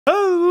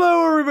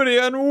everybody,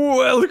 and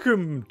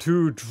welcome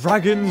to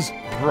Dragons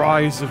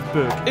Rise of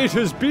Berk. It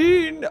has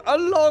been a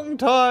long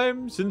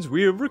time since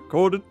we have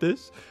recorded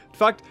this. In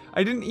fact,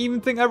 I didn't even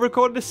think I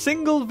recorded a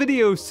single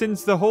video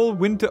since the whole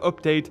winter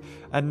update,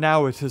 and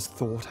now it has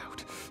thawed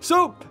out.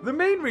 So, the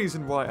main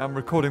reason why I'm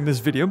recording this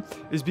video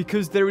is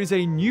because there is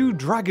a new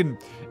dragon.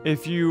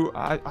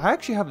 I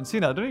actually haven't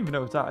seen it. I don't even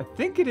know if it's out. I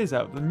think it is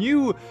out. The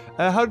new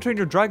How to Train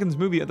Your Dragons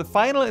movie, the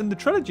final in the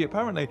trilogy,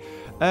 apparently.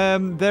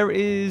 There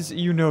is,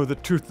 the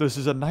Toothless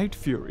is a Night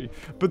Fury.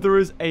 But there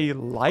is a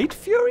Light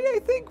Fury, I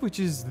think, which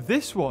is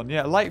this one.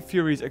 Yeah, Light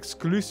Fury's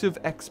exclusive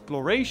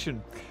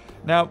exploration.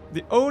 Now,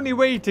 the only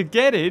way to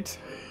get it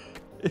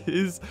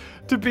is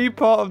to be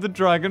part of the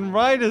Dragon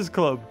Riders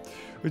Club,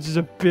 which is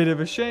a bit of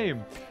a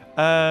shame.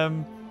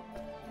 Or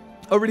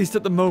at least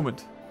at the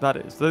moment, that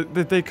is.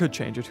 They could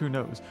change it, who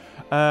knows.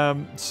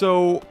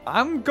 So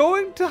I'm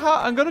going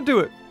to do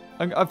it.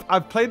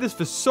 I've played this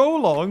for so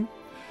long,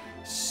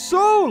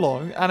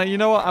 and you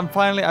know what?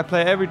 I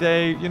play every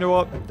day. You know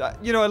what?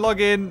 I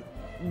log in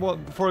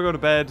before I go to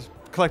bed,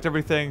 collect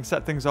everything,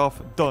 set things off,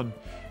 done.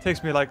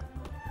 Takes me like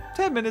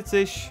 10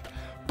 minutes-ish.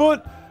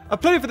 But I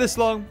played it for this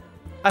long.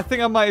 I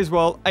think I might as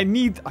well. I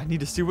need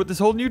to see what this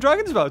whole new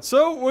dragon's about.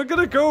 So we're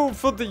gonna go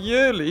for the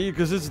yearly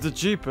because it's the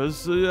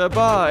cheapest.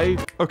 Bye.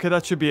 Okay,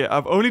 that should be it.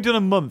 I've only done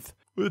a month.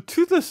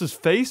 Toothless's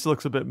face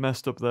looks a bit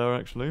messed up there,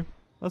 actually.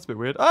 That's a bit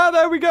weird. Ah,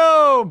 there we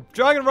go.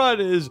 Dragon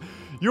Riders.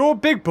 Your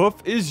big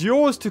buff is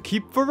yours to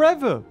keep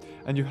forever,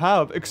 and you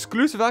have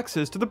exclusive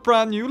access to the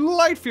brand new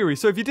Light Fury.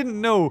 So if you didn't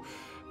know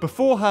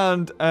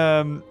beforehand,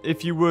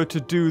 if you were to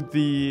do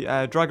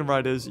the Dragon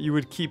Riders, you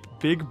would keep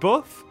big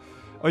buff.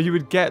 Or you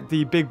would get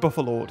the Big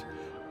Buffalord.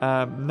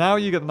 Now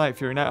you get the Night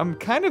Fury. Now, I'm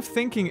kind of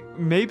thinking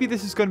maybe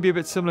this is going to be a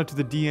bit similar to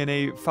the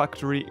DNA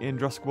factory in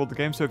Jurassic World the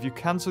game. So if you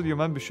cancel your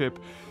membership,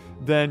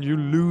 then you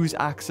lose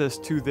access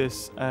to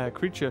this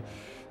creature.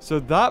 So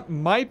that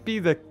might be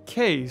the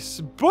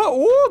case. But,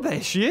 oh,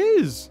 there she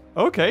is.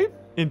 Okay,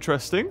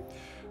 interesting.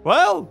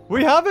 Well,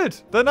 we have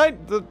it.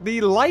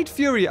 The Light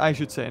Fury, I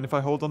should say. And if I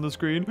hold on the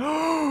screen,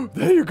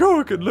 there you go.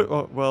 It can look.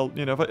 Oh, well,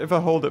 if I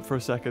hold it for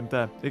a second,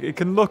 there, it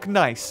can look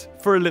nice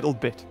for a little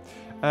bit.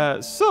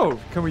 So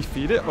can we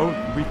feed it?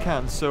 Oh, we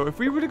can. So if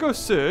we were to go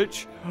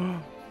search,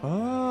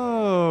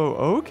 oh,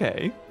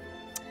 okay.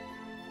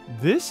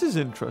 This is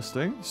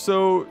interesting.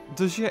 So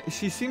does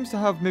she seems to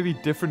have maybe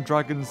different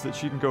dragons that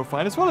she can go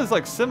find, as well as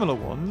like similar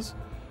ones,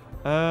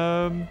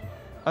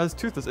 as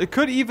Toothless. It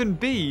could even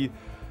be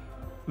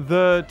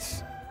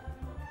that,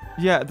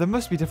 yeah, there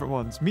must be different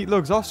ones.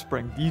 Meatlug's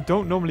offspring. You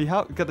don't normally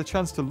get the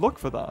chance to look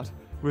for that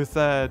with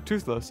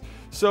Toothless.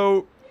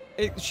 So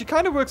she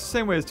kind of works the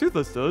same way as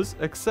Toothless does,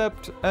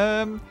 except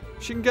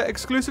she can get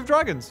exclusive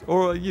dragons.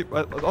 Or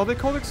are they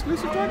called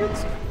exclusive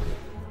dragons?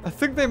 I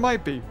think they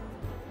might be.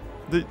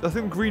 I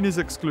think green is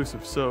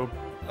exclusive. So,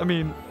 I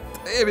mean,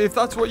 if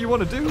that's what you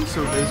want to do,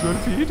 so there's one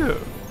for you to.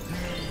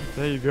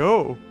 There you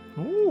go.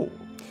 Ooh.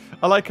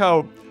 I like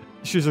how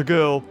she's a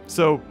girl,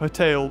 so her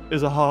tail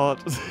is a heart.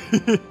 So,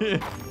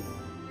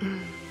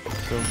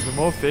 some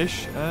more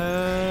fish.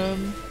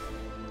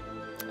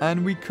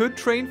 And we could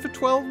train for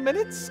 12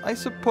 minutes, I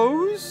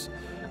suppose.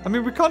 I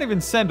mean, we can't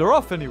even send her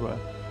off anywhere.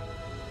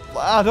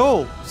 At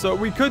all. So,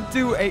 we could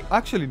do a...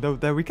 Actually, no,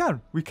 there we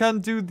can. We can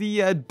do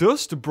the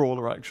Dust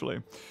Brawler,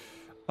 actually.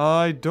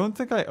 I don't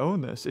think I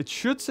own this. It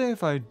should say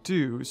if I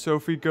do. So,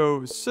 if we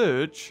go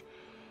search...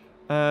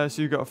 so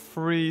you got a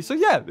free... So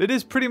yeah, it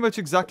is pretty much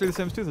exactly the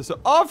same as Toothless. So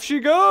off she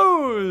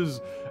goes!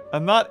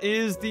 And that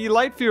is the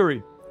Light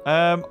Fury.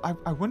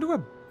 I wonder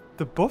where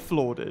the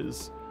Buffalord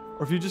is.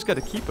 Or if you just get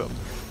to keep him.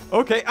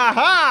 Okay,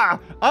 aha!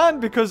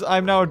 And because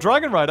I'm now a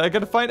Dragon Rider, I get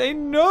to find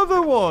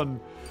another one.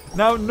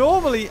 Now,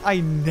 normally, I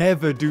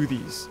never do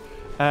these.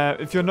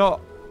 If you're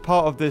not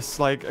part of this,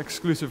 like,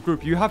 exclusive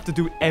group, you have to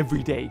do it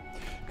every day.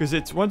 Because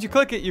it's, once you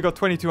click it, you got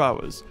 22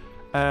 hours.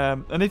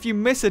 And if you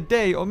miss a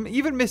day, or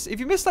even if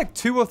you miss like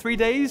 2 or 3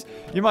 days,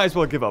 you might as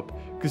well give up.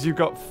 Because you've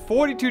got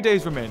 42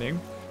 days remaining.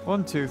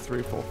 1, 2,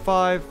 3, 4,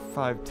 5,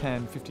 5,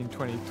 10, 15,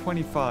 20,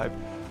 25.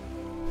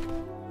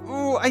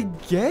 Oh, I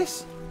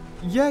guess.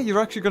 Yeah, you're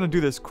actually going to do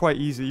this quite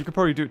easy. You could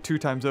probably do it 2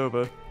 times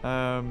over.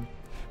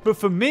 But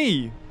for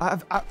me,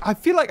 I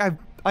feel like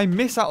I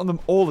miss out on them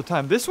all the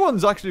time. This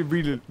one's actually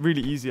really,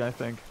 really easy, I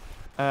think.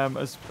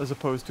 As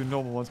opposed to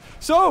normal ones.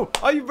 So,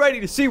 are you ready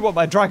to see what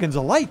my dragons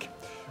are like?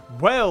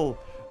 Well,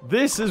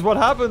 this is what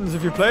happens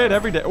if you play it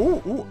every day.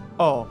 Ooh.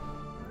 Oh,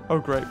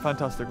 great.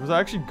 Fantastic. Was I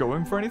actually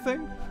going for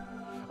anything?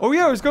 Oh,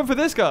 yeah, I was going for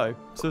this guy.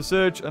 So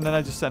search, and then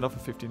I just send off a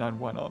 59.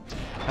 Why not?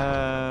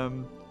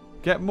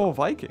 Get more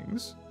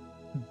Vikings.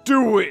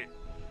 Do it.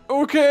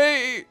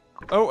 Okay.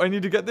 Oh, I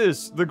need to get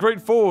this. The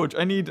Great Forge.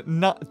 I need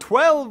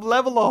 12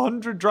 level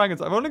 100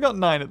 dragons. I've only got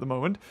 9 at the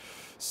moment.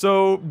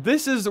 So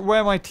this is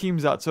where my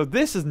team's at. So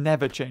this has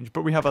never changed.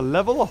 But we have a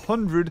level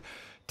 100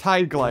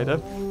 Tide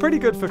Glider. Pretty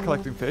good for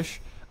collecting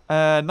fish.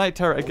 Night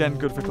Terror, again,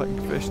 good for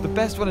collecting fish. The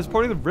best one is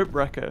probably the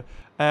Ripwrecker.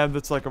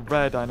 That's like a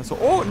rare dinosaur.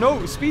 Oh,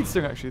 no, Speed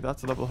Sting, actually.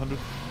 That's a level 100.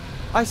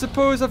 I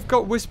suppose I've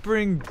got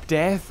Whispering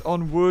Death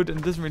on wood and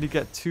it doesn't really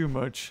get too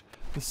much.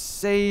 The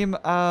same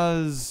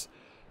as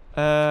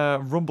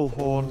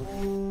Rumblehorn.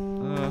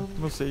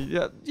 We'll see.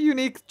 Yeah,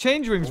 unique.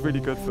 Change Ring's really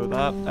good for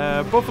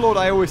that. Buffalo,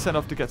 I always send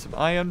off to get some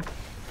iron.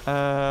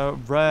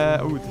 Rare.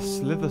 Oh, the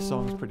Slither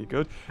song's pretty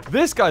good.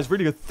 This guy's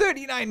really good.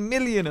 39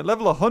 million at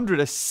level 100.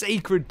 A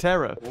Sacred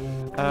Terror.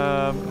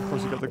 Of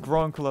course, you got the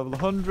Gronk level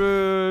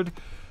 100.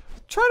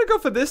 Trying to go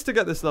for this to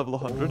get this level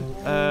 100.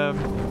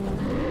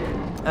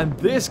 And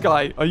this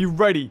guy, are you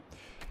ready?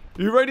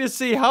 Are you ready to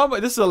see how much?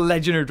 This is a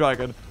legendary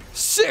dragon.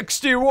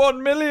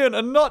 61 million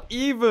and not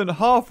even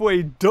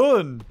halfway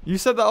done. You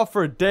set that off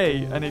for a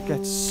day and it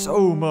gets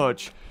so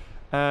much.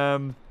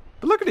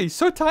 But look at it, he's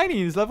so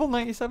tiny, he's level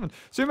 97.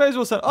 So you may as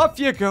well send, off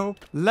you go.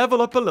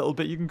 Level up a little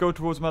bit, you can go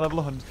towards my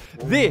level 100.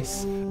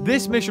 This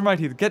mission right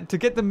here, to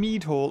get the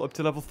mead hall up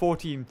to level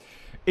 14,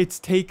 it's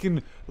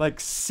taken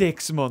like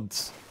 6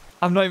 months.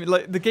 I'm not even,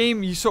 like, the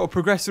game, you sort of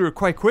progress through it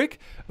quite quick,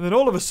 and then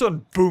all of a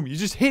sudden, boom, you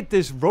just hit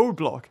this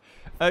roadblock.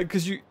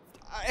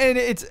 And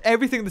it's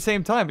everything at the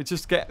same time. It's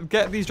just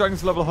get these dragons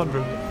to level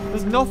 100.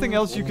 There's nothing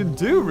else you can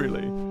do,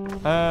 really.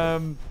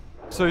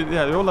 So,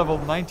 yeah, they're all level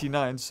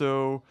 99,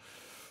 so...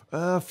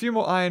 a few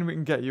more iron we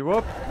can get you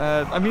up.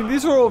 I mean,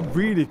 these are all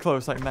really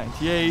close, like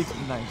 98,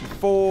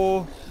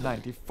 94,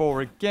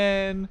 94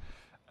 again,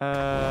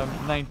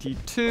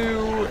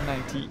 92,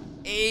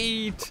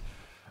 98.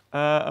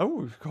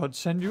 Oh, God,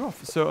 send you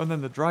off. So, and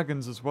then the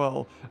dragons as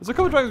well. There's a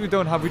couple of dragons we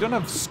don't have. We don't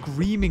have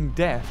Screaming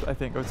Death, I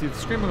think. Or it's either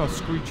Screaming or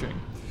Screeching.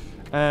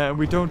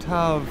 We don't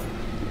have...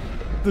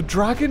 The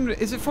dragon,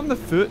 is it from the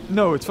first?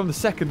 No, it's from the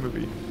second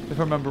movie, if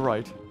I remember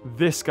right.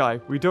 This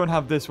guy. We don't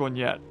have this one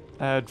yet.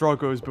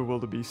 Drogo's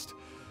Bewilderbeast.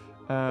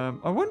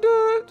 I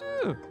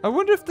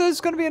wonder if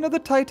there's going to be another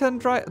Titan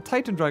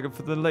Dragon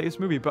for the latest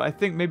movie, but I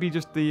think maybe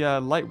just the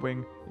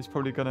Lightwing is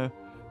probably going to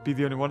be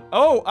the only one.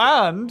 Oh,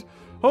 and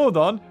hold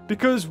on,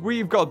 because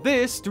we've got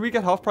this, do we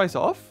get half price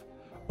off?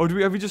 Or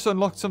have we just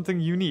unlocked something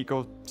unique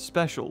or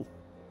special?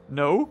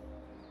 No?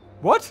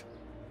 What?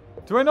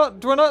 Do I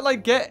not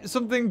like get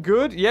something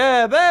good?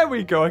 Yeah, there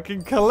we go. I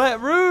can collect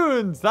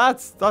runes.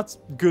 That's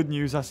good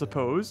news, I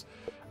suppose.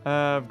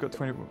 I've got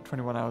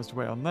 21 hours to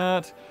wait on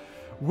that.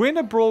 Win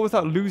a brawl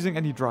without losing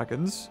any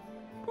dragons.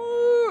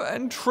 Ooh,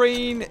 and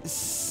train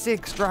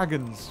 6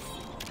 dragons.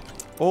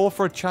 All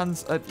for a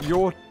chance at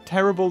your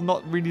terrible,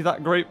 not really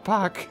that great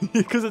pack.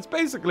 Because it's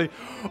basically...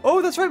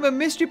 Oh, that's right, my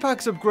mystery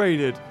pack's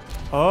upgraded.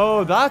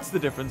 Oh, that's the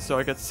difference. So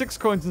I get 6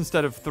 coins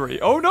instead of 3.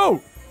 Oh,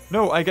 no!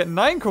 No, I get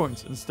 9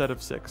 coins instead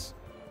of 6.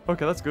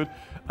 Okay, that's good.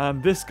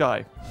 And this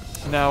guy.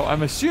 Now,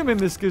 I'm assuming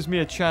this gives me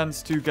a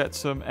chance to get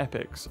some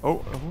epics.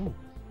 Oh.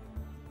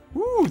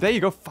 Ooh, there you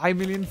go. 5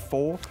 million,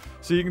 4.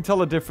 So you can tell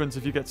the difference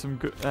if you get some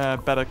good,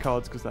 better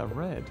cards because they're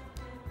red.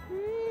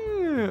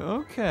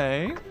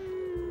 Okay.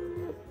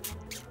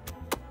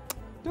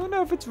 Don't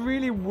know if it's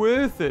really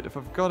worth it, if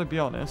I've got to be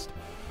honest.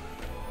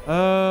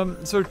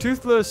 So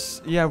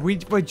Toothless, yeah,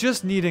 we're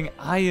just needing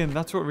iron.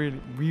 That's what we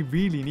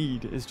really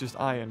need is just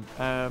iron.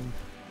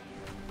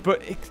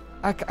 But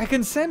I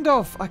can send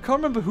off, I can't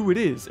remember who it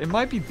is. It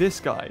might be this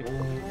guy.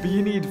 But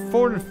you need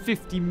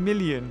 450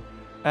 million.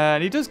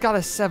 And he does got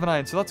a 7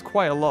 iron, so that's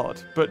quite a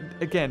lot. But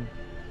again,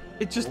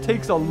 it just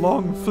takes a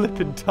long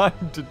flipping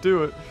time to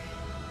do it.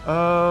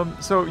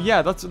 So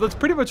yeah, that's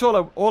pretty much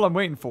all I'm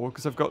waiting for,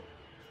 because I've got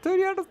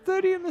 30 out of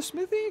 30 in the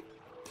smithy.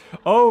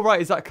 Oh, right,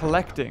 is that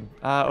collecting?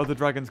 Other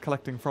dragons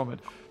collecting from it.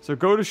 So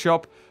go to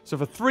shop. So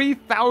for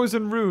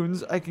 3,000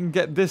 runes, I can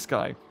get this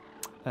guy.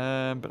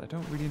 But I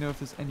don't really know if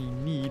there's any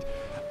need.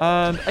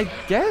 And I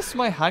guess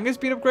my hangar's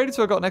been upgraded,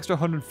 so I got an extra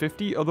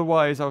 150.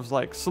 Otherwise, I was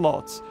like,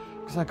 slots.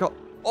 Because I got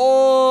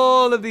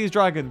all of these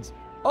dragons.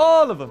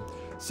 All of them.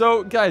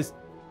 So, guys,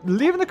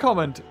 leave a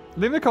comment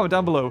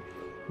down below.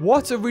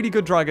 What's a really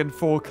good dragon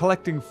for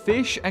collecting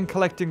fish and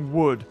collecting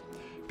wood?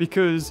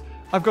 Because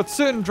I've got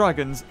certain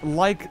dragons,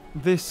 like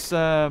this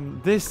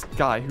this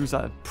guy, who's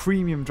a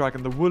premium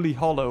dragon, the Woolly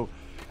Hollow.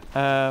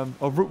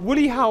 Or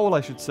Woolly Howl,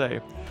 I should say.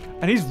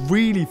 And he's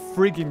really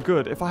friggin'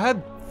 good. If I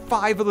had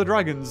 5 other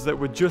dragons that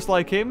were just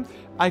like him,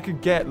 I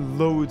could get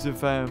loads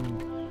of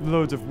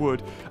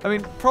wood. I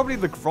mean, probably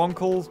the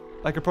Gronkles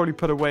I could probably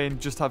put away and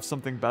just have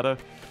something better.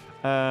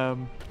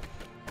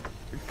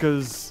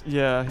 Because,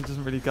 yeah, he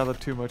doesn't really gather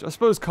too much. I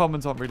suppose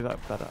commons aren't really that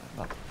much better.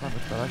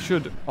 I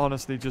should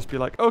honestly just be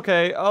like,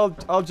 okay,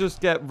 I'll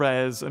just get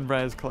rares, and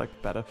rares collect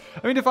better.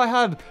 I mean, if I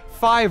had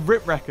 5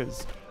 Rip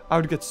Wreckers, I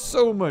would get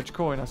so much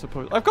coin, I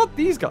suppose. I've got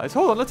these guys.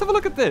 Hold on, let's have a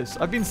look at this.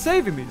 I've been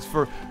saving these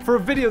for a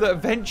video that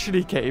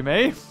eventually came,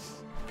 eh?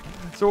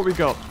 So what we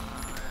got?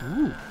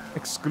 Ooh,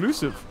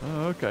 exclusive.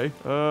 Oh, okay.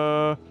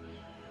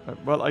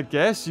 Well, I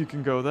guess you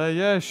can go there.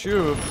 Yeah,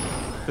 sure.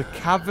 The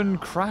Cavern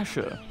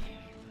Crasher.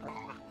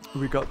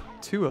 We got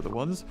 2 other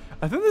ones.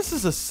 I think this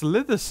is a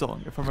Slither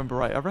song, if I remember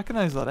right. I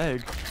recognize that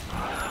egg.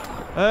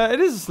 It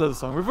is a Slither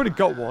song. We've already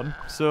got one,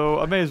 so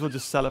I may as well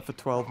just sell it for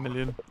 12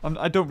 million.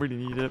 I don't really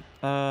need it.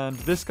 And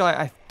this guy,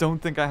 I don't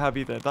think I have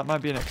either. That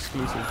might be an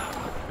exclusive.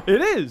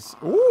 It is!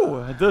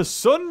 Ooh, the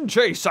Sun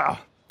Chaser!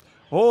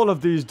 All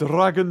of these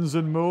dragons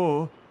and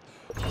more.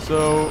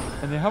 So,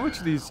 and then how much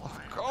of these...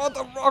 Oh, God,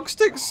 god, the rocks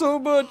take so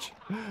much.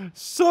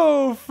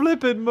 So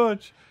flippin'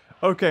 much.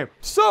 Okay,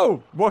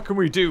 so what can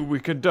we do? We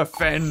can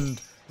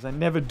defend. Because I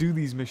never do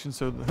these missions,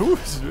 so... Ooh,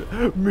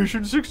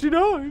 mission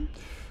 69.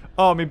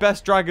 Oh, my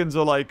best dragons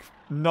are, like,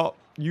 not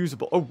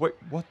usable. Oh, wait,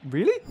 what?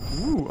 Really?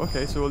 Ooh,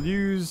 okay, so we'll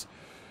use...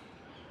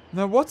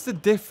 Now, what's the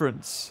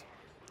difference?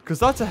 Because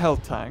that's a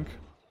health tank.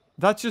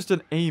 That's just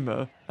an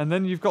aimer. And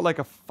then you've got, like,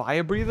 a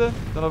fire breather.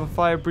 Then I have a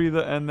fire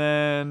breather, and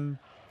then...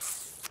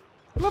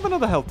 We'll have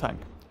another health tank.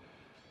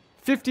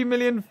 50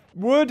 million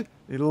wood.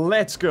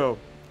 Let's go.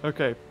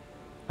 Okay.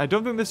 I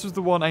don't think this was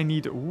the one I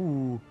need.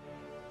 Ooh.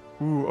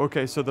 Ooh,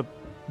 okay, so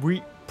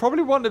we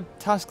probably want to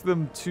task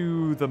them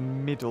to the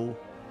middle.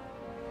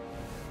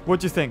 What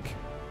do you think?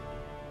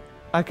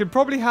 I could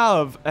probably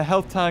have a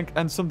health tank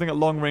and something at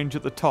long range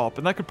at the top,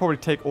 and that could probably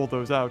take all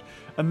those out.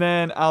 And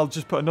then I'll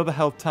just put another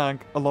health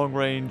tank, a long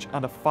range,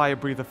 and a fire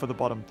breather for the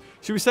bottom.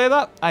 Should we say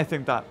that? I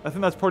think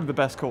that's probably the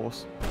best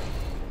course.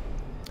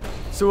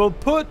 So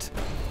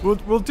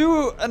we'll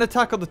do an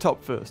attack on the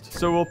top first.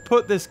 So we'll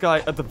put this guy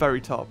at the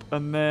very top,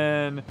 and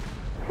then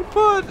we'll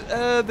put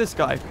this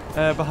guy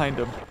behind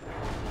him.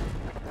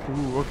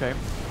 Ooh, okay.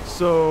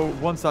 So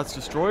once that's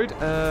destroyed,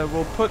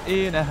 we'll put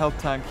in a health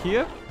tank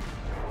here.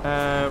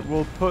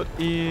 We'll put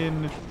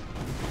in...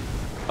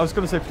 I was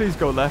going to say, please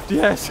go left.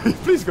 Yes,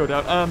 please go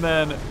down. And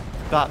then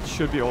that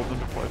should be all of them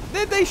deployed.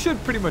 They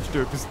should pretty much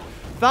do it, because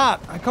that...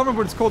 I can't remember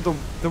what it's called,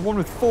 the one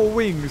with 4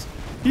 wings.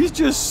 He's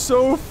just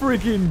so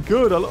freaking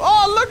good.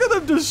 Oh, look at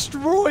them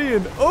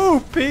destroying.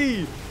 OP.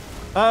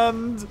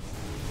 And...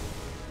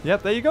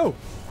 Yep, there you go.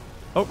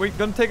 Oh, wait,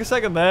 gonna take a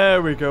second.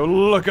 There we go.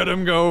 Look at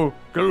him go.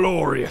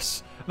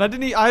 Glorious.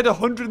 And I had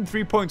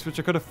 103 points, which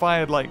I could have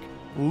fired, like,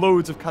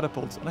 loads of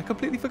catapults. And I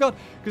completely forgot.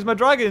 Because my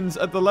dragons,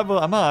 at the level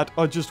I'm at,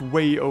 are just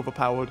way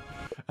overpowered.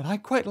 And I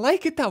quite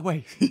like it that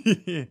way.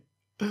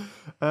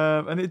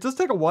 And it does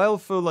take a while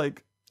for,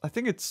 like, I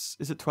think it's...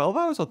 Is it 12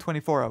 hours or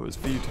 24 hours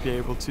for you to be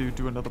able to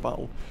do another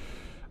battle?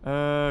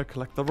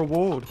 Collect the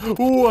reward.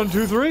 Oh, 1,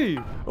 2, 3.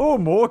 Oh,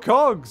 more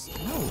cogs.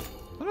 Oh.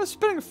 I'm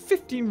spending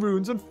 15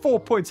 runes and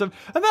 4.7.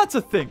 And that's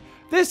a thing.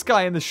 This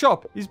guy in the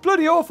shop, he's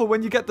bloody awful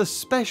when you get the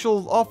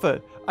special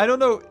offer. I don't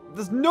know.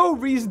 There's no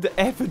reason to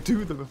ever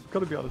do them, I've got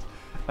to be honest.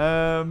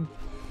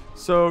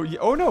 So, yeah,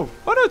 oh no,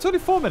 it's only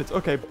 4 minutes.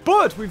 Okay,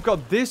 but we've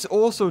got this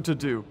also to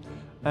do.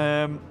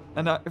 And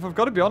if I've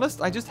got to be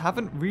honest, I just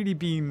haven't really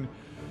been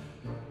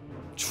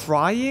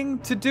trying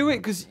to do it,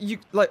 because you,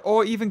 like,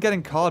 or even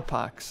getting card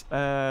packs.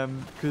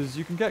 Because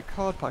you can get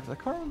card packs. I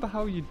can't remember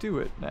how you do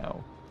it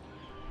now.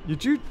 You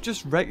do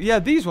just yeah,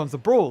 these ones, the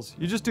brawls.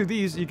 You just do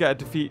these, you get a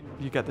defeat,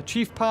 you get the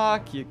chief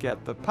pack, you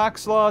get the pack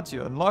slots,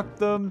 you unlock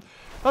them.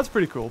 That's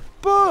pretty cool.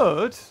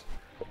 But,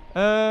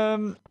 I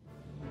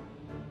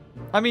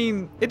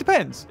mean, it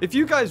depends. If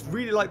you guys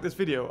really like this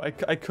video,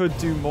 I could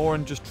do more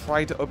and just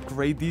try to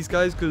upgrade these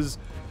guys, because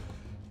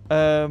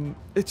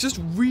it's just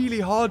really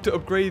hard to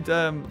upgrade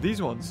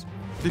these ones,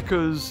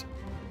 because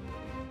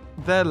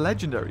they're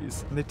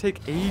legendaries and they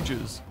take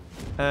ages.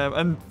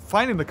 And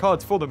finding the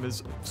cards for them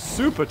is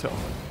super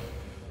tough.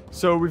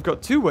 So we've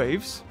got 2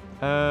 waves.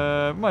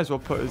 Might as well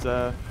put his...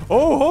 Oh,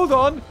 hold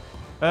on!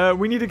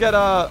 We need to get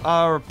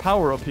our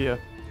power up here.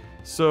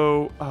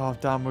 So... Oh,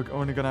 damn, we're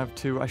only going to have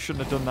 2. I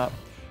shouldn't have done that.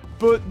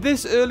 But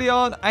this early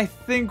on, I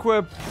think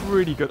we're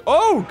pretty good.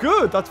 Oh,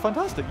 good! That's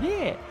fantastic.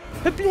 Yeah!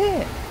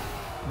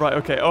 Right,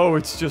 okay. Oh,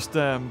 it's just...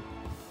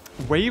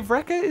 Wave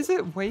Wrecker, is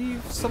it?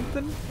 Wave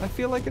something? I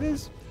feel like it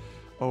is.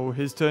 Oh,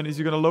 his turn. Is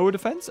he going to lower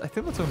defense? I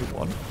think that's only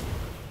 1.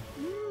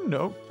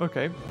 No.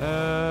 Okay.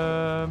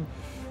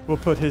 We'll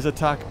put his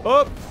attack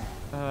up.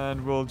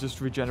 And we'll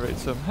just regenerate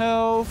some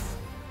health.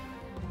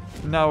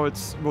 Now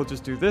we'll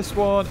just do this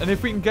one. And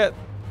if we can get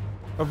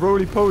a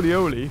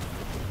roly-poly-oly.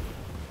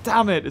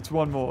 Damn it, it's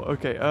 1 more.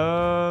 Okay.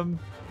 I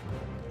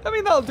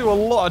mean, that'll do a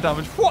lot of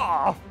damage.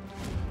 Wah!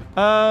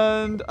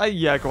 And,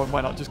 yeah, go on.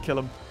 Why not? Just kill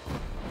him.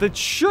 That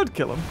should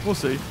kill him. We'll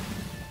see.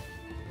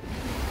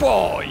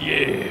 Oh,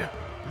 yeah.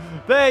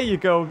 There you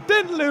go.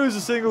 Didn't lose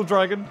a single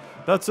dragon.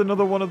 That's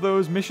another one of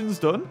those missions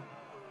done.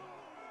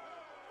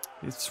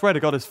 I swear to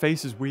God, his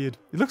face is weird.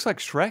 He looks like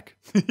Shrek.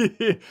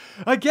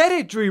 I get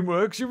it,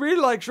 DreamWorks. You really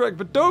like Shrek,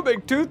 but don't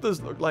make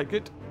Toothless look like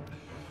it.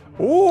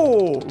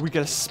 Oh, we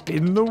gotta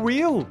spin the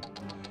wheel.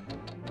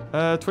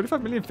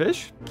 25 million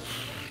fish?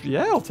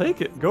 Yeah, I'll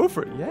take it. Go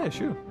for it. Yeah,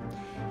 sure.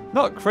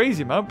 Not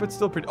crazy amount, but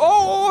still pretty...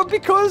 Oh,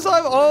 because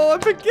I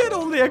forget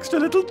all the extra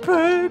little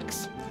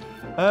perks.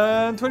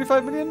 And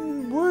 25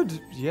 million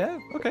wood. Yeah,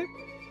 okay.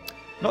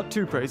 Not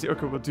too crazy.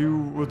 Okay, we'll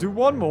do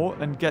 1 more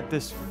and get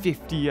this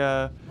 50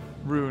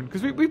 rune.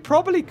 Because we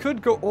probably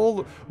could go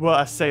all... Well,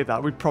 I say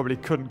that. We probably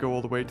couldn't go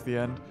all the way to the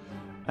end.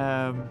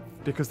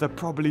 Because they're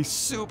probably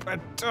super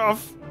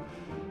tough.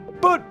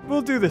 But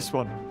we'll do this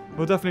one.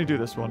 We'll definitely do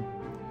this one.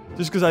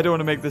 Just because I don't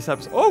want to make this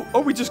episode...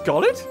 Oh, we just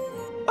got it?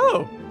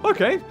 Oh,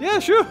 okay. Yeah,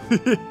 sure.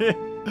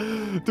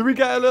 Do we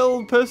get a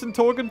little person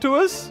talking to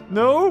us?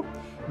 No?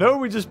 No,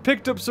 we just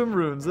picked up some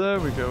runes. There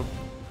we go.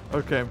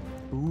 Okay.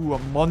 Ooh, a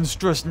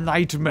monstrous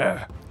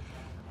nightmare.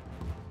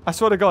 I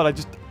swear to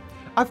God,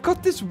 I've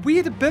got this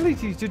weird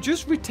ability to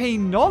just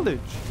retain knowledge.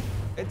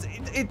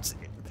 It's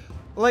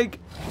like,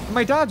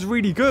 my dad's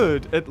really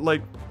good at,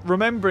 like,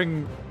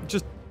 remembering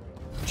just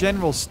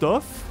general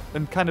stuff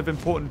and kind of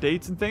important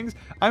dates and things.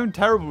 I'm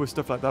terrible with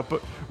stuff like that,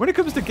 but when it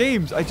comes to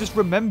games, I just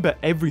remember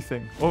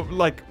everything. Or,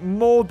 like,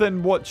 more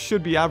than what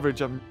should be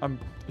average, I'm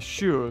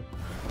sure.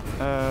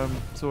 So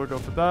we'll go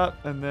for that,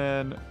 and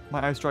then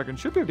my ice dragon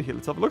should be able to heal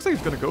itself. It looks like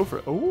it's going to go for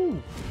it. Oh,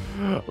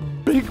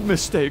 big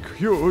mistake.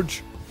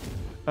 Huge.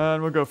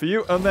 And we'll go for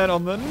you. And then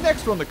on the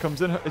next one that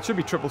comes in, it should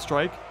be triple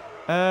strike.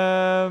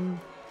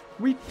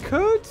 We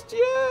could,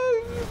 yeah,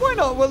 why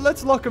not? Well,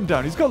 let's lock him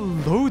down. He's got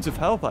loads of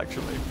health,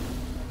 actually.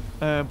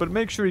 But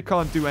make sure he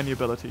can't do any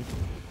ability.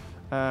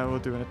 We'll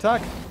do an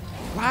attack.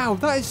 Wow,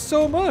 that is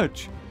so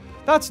much.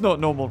 That's not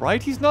normal,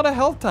 right? He's not a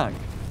health tank.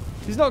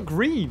 He's not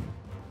green.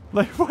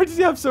 Like, why does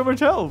he have so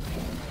much health?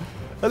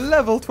 A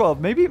level 12.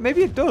 Maybe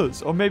it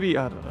does. Or maybe,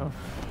 I don't know.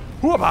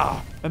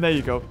 Whoop-ah! And there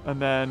you go.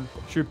 And then,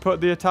 should we put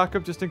the attack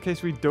up just in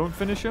case we don't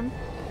finish him?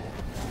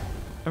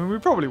 I mean, we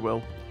probably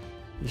will.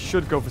 You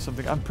should go for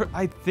something.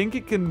 I think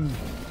it can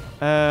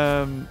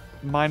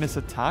minus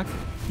attack.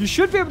 You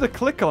should be able to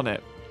click on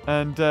it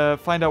and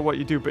find out what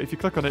you do. But if you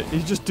click on it, you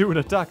just do an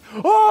attack.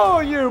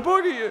 Oh, you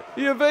buggy!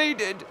 He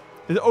evaded.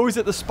 Oh, is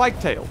it the spike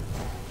tail?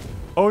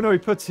 Oh, no, he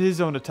puts his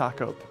own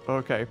attack up.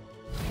 Okay.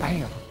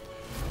 Bam.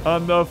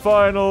 And the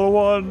final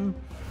one.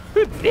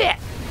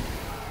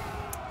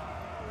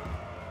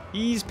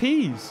 Ease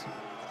peas.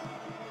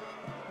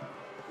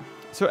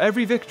 So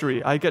every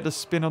victory, I get to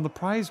spin on the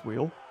prize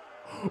wheel.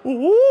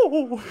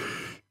 Oh!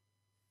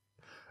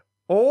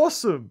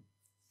 Awesome.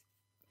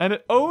 And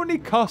it only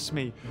cost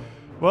me,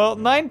 well,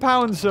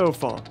 £9 so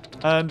far.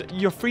 And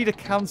you're free to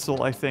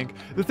cancel, I think.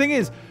 The thing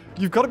is,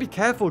 you've got to be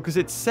careful because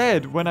it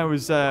said when I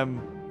was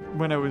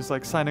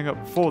like signing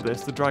up for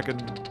this, the Dragon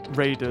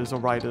Raiders or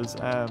Riders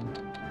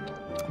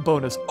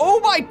bonus. Oh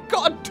my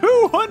god,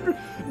 200!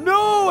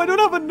 No, I don't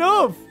have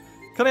enough.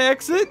 Can I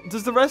exit?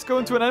 Does the rest go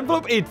into an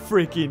envelope? It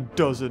freaking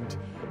doesn't.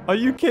 Are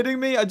you kidding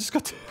me? I just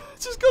got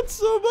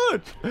so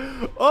much.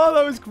 Oh,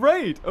 that was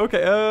great.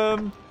 Okay,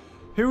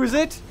 who is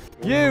it?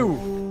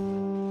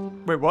 You.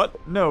 Wait,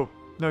 what? No,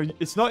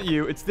 it's not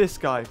you. It's this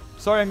guy.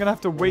 Sorry, I'm gonna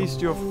have to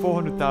waste your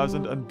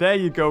 400,000. And there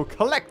you go.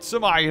 Collect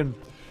some iron.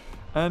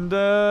 And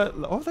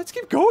oh, let's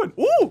keep going.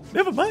 Oh,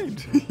 never mind.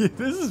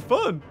 This is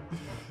fun.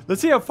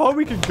 Let's see how far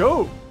we can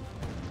go.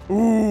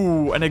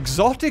 Ooh, an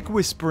exotic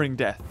whispering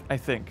death. I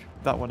think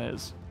that one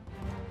is.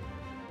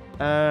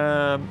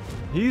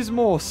 He's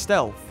more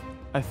stealth,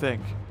 I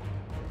think.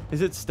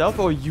 Is it stealth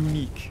or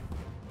unique?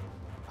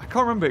 I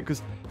can't remember it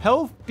because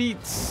health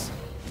beats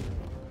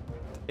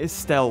is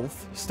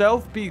stealth.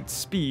 Stealth beats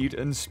speed,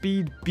 and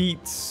speed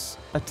beats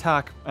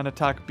attack, and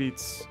attack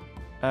beats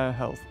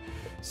health.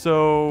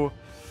 So,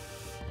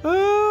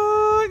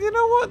 you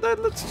know what?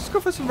 Let's just go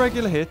for some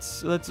regular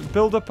hits. Let's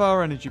build up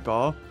our energy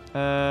bar.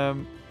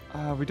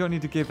 We don't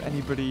need to give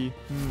anybody.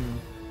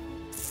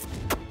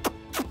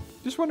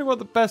 Just wondering what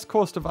the best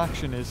course of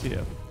action is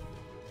here.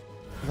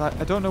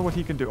 I don't know what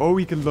he can do. Oh,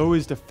 he can lower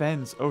his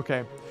defense.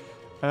 Okay.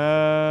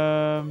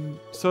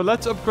 So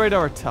let's upgrade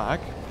our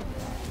attack.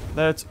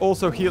 Let's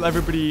also heal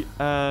everybody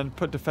and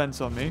put defense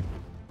on me.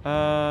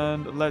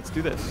 And let's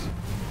do this.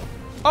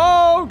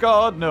 Oh,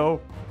 God,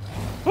 no.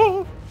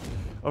 Oh.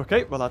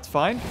 Okay, well, that's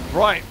fine.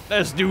 Right,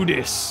 let's do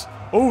this.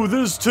 Oh,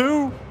 there's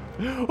two.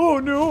 Oh,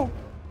 no.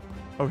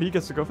 Oh, he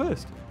gets to go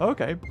first.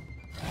 Okay.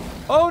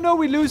 Oh, no,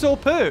 we lose all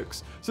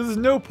perks. So there's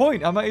no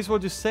point. I might as well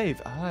just save.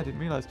 Ah, I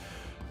didn't realize.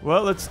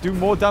 Well, let's do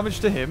more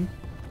damage to him.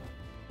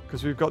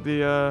 Because we've got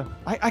the...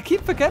 I keep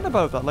forgetting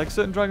about that. Like,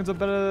 certain dragons are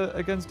better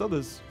against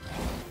others.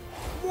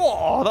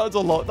 Whoa, that's a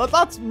lot.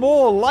 That's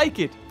more like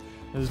it.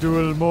 Let's do a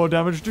little more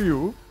damage to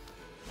you.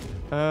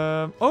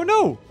 Oh,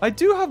 no. I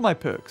do have my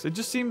perks. It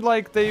just seemed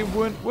like they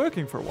weren't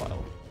working for a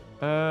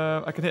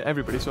while. I can hit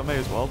everybody, so I may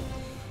as well.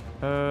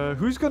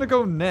 Who's going to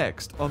go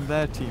next on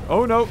their team?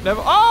 Oh, no.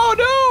 Never. Oh,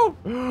 no.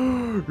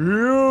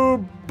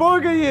 You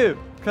bugger you.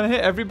 Can I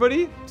hit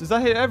everybody? Does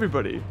that hit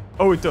everybody?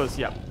 Oh, it does.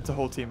 Yeah, it's a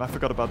whole team. I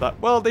forgot about that.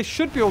 Well, they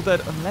should be all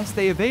dead unless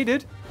they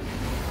evaded.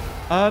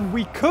 And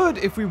we could,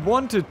 if we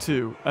wanted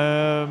to,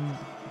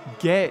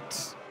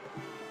 get,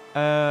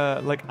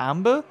 like,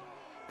 amber.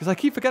 Because I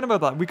keep forgetting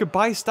about that. We could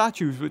buy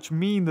statues, which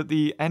mean that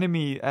the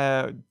enemy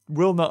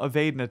will not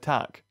evade an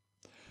attack.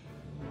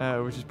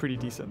 Which is pretty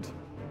decent.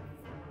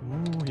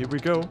 Ooh, here we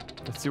go.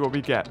 Let's see what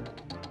we get.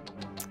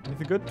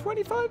 Anything good?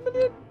 25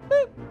 million?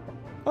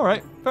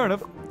 Alright, fair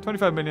enough.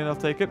 25 million, I'll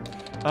take it.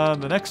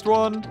 The next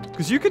one.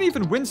 Because you can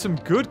even win some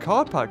good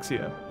card packs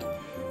here.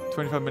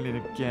 25 million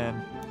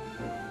again.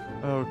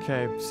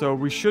 Okay, so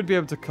we should be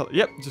able to...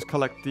 Yep, just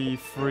collect the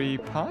free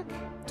pack.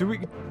 Do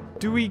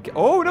we...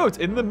 Oh, no, it's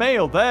in the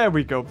mail. There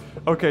we go.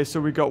 Okay, so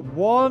we got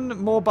one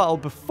more battle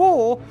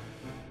before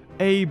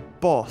a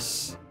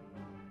boss.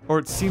 Or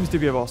it seems to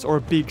be a boss. Or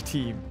a big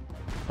team.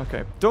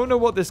 Okay, don't know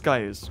what this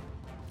guy is.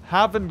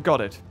 Haven't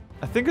got it.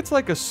 I think it's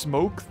like a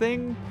smoke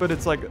thing, but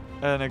it's like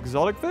an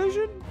exotic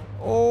version?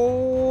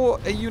 Or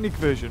a unique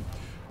version.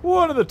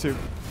 One of the two.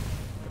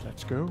 But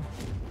let's go.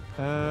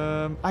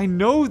 I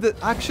know that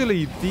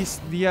actually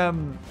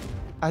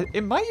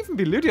it might even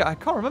be Ludia. I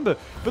can't remember.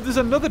 But there's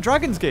another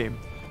Dragons game.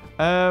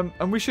 And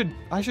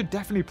I should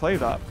definitely play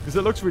that because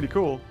it looks really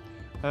cool.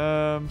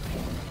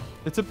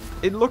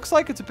 It looks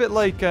like it's a bit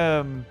like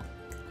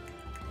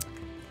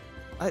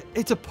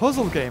it's a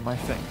puzzle game, I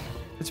think.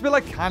 It's a bit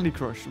like Candy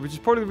Crush, which is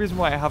probably the reason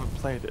why I haven't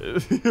played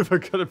it, if I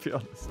gotta be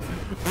honest.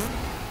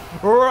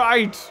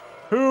 Right,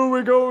 who are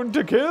we going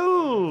to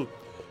kill?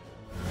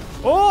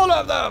 All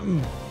of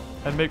them!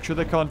 And make sure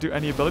they can't do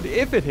any ability,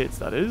 if it hits,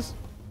 that is.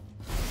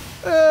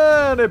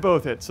 And they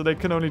both hit, so they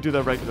can only do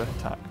their regular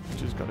attack,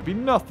 which is gonna be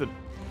nothing.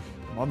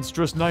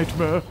 Monstrous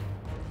nightmare.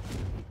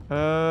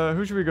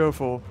 Who should we go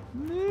for?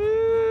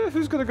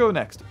 Who's gonna go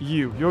next?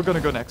 You. You're gonna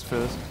go next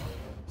first.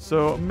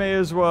 So, may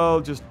as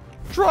well just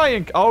try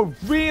and... Oh,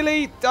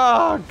 really?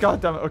 Ah, oh,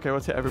 god damn it. Okay,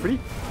 let's hit everybody.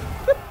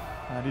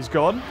 And he's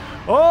gone.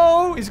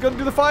 Oh, he's gonna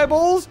do the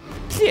fireballs.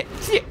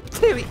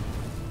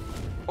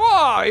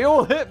 Oh,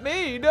 he'll hit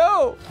me.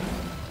 No.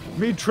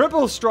 Me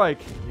triple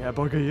strike. Yeah,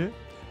 bugger you.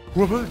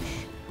 Whoosh.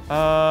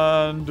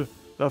 And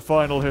the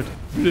final hit.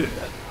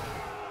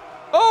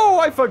 Oh,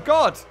 I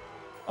forgot.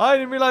 I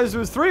didn't realize there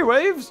was 3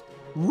 waves.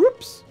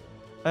 Whoops.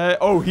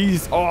 Oh,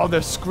 the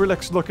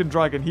Skrillex looking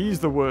dragon. He's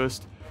the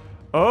worst.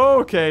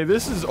 Okay,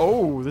 this is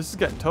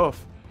getting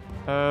tough.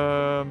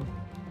 I'm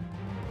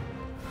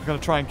gonna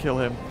try and kill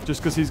him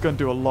just because he's gonna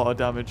do a lot of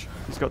damage.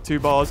 He's got 2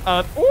 bars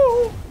and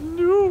oh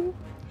no.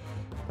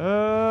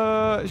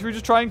 Should we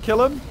just try and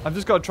kill him? I've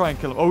just got to try and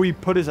kill him. Oh, he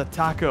put his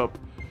attack up.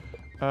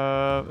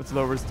 Let's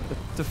lower his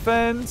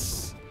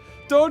defense.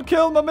 Don't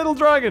kill my middle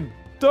dragon.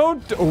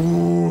 Don't.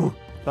 Oh,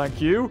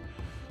 thank you.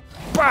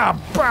 Bam,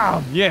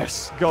 bam.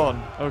 Yes,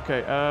 gone.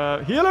 Okay.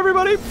 Heal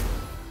everybody.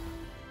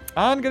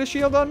 And get a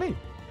shield on me.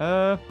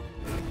 Go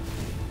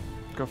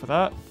for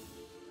that.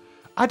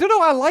 I don't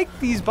know. I like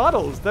these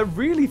battles. They're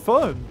really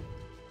fun.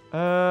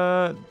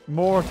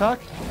 More attack.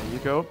 There you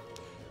go.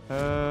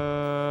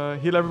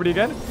 Heal everybody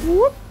again.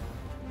 Whoop.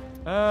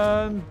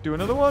 And do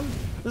another one.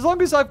 As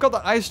long as I've got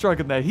the ice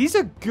dragon there, he's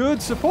a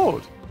good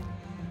support.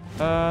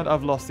 And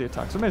I've lost the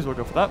attack, so may as well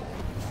go for that.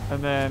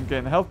 And then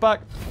gain the health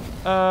back.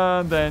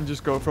 And then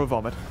just go for a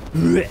vomit.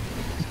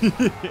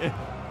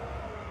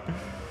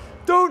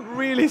 Don't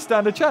really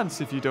stand a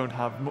chance if you don't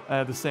have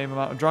the same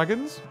amount of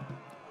dragons.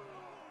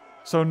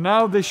 So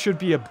now this should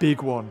be a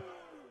big one.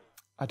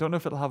 I don't know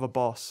if it'll have a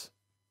boss.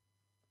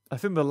 I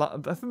think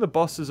the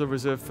bosses are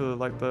reserved for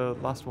like the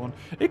last one.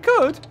 It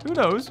could. Who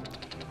knows?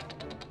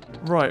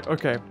 Right.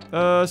 Okay.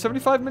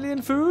 75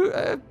 million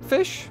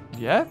fish.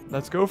 Yeah.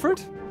 Let's go for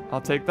it.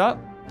 I'll take that.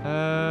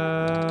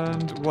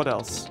 And what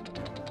else?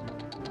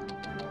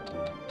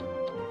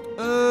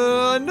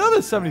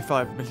 Another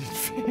 75 million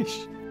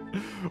fish.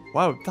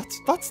 Wow,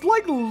 that's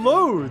like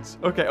loads.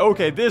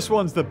 Okay, this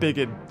one's the big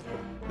one.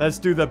 Let's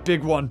do the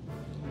big one.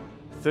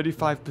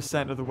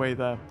 35% of the way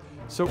there.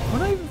 So we're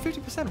not even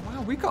 50%.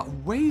 Wow, we got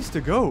ways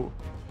to go.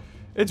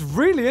 It's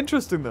really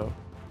interesting though.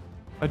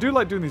 I do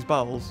like doing these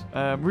battles.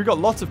 We've got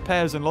lots of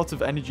pairs and lots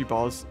of energy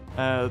bars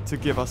to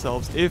give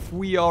ourselves if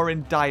we are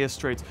in dire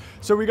straits.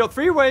 So we got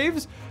 3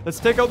 waves. Let's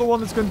take out the one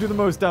that's going to do the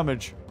most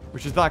damage,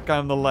 which is that guy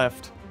on the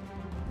left.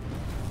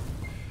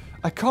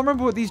 I can't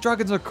remember what these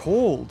dragons are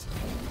called.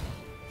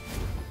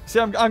 See,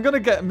 I'm going to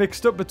get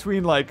mixed up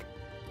between, like,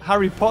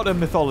 Harry Potter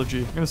mythology.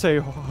 I'm going to say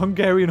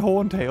Hungarian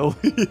Horntail.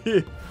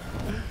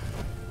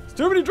 There's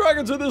too many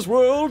dragons in this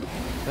world.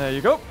 There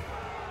you go.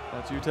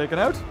 That's you taken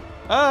out.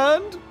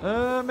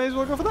 And, may as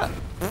well go for that.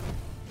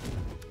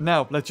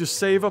 Now, let's just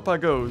save up our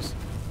goes.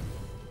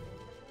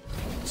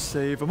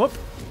 Save him up.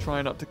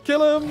 Try not to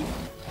kill him.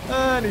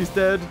 And he's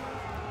dead.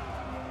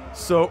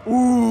 So,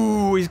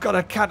 ooh, he's got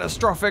a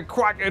catastrophic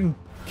quacking.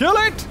 Kill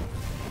it!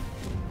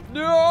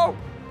 No!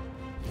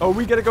 Oh,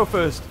 we gotta go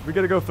first. We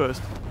gotta go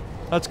first.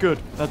 That's good.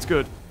 That's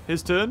good.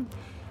 His turn.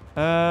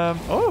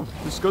 Oh,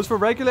 this goes for a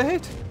regular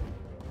hit.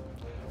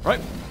 Right.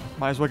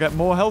 Might as well get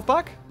more health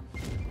back.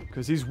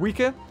 Because he's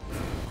weaker.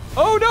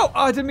 Oh, no!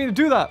 Oh, I didn't mean to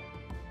do that.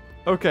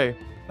 Okay.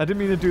 I didn't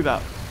mean to do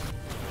that.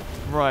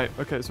 Right.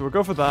 Okay, so we'll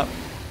go for that.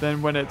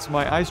 Then when it's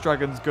my ice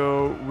dragons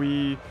go,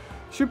 we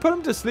should put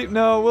him to sleep.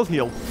 No, we'll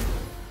heal.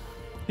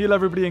 Heal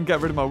everybody and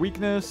get rid of my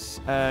weakness.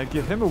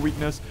 Give him a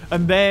weakness.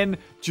 And then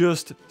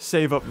just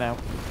save up now.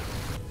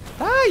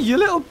 Ah, you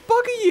little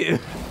bugger, you.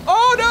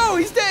 Oh, no,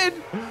 he's dead.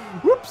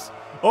 Whoops.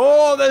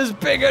 Oh, there's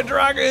bigger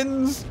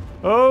dragons.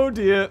 Oh,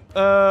 dear.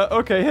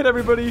 Okay, hit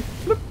everybody.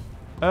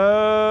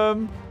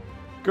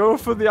 Go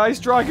for the ice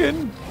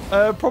dragon.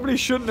 Probably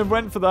shouldn't have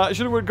went for that.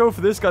 Should have go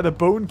for this guy, the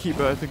Bone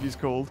Keeper, I think he's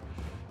called.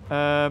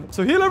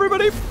 So heal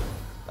everybody.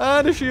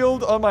 And a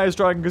shield on my ice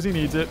dragon because he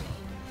needs it.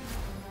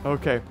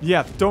 Okay.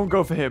 Yeah, don't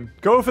go for him.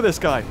 Go for this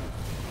guy.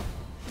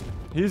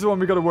 He's the one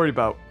we got to worry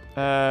about.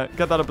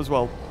 Get that up as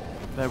well.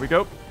 There we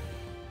go.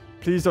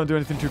 Please don't do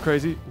anything too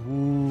crazy.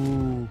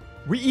 Ooh.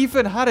 We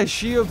even had a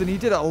shield and he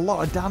did a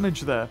lot of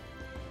damage there.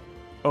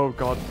 Oh,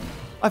 God.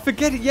 I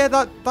forget it. Yeah,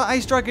 that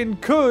ice dragon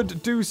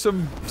could do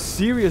some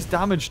serious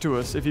damage to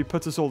us if he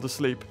puts us all to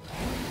sleep.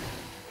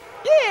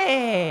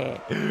 Yeah!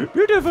 Yeah!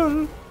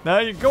 Beautiful! Now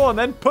you go on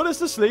then, put us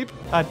to sleep.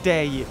 I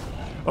dare you.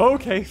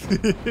 Okay,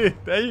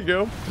 there you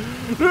go.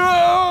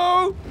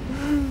 No!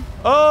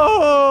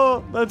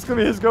 Oh, that's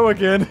gonna be his go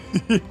again.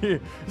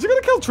 Is he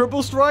gonna kill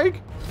Triple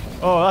Strike?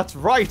 Oh, that's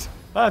right.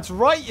 That's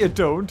right, you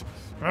don't.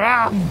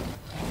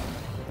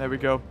 There we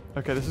go.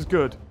 Okay, this is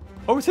good.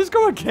 Oh, it's his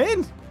go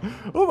again.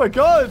 Oh my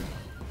god.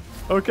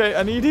 Okay,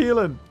 I need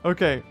healing.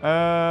 Okay,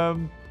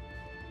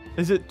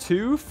 is it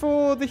 2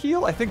 for the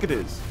heal? I think it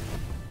is.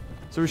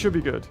 So we should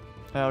be good.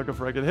 I'll go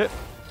for a regular hit.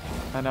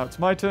 And now it's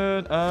my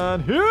turn.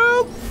 And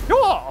heal!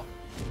 Oh!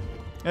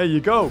 There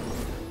you go.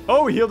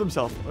 Oh, he healed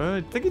himself.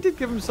 I think he did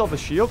give himself a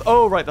shield.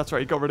 Oh, right. That's right.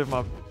 He got rid of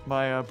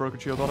my broken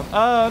shield on him.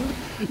 And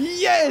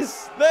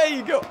yes! There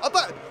you go.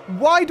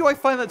 Why do I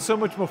find that so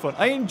much more fun?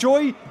 I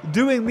enjoy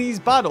doing these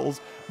battles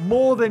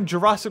more than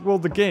Jurassic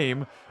World the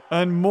game.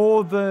 And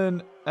more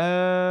than...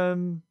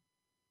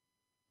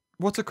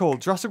 what's it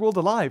called? Jurassic World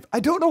Alive. I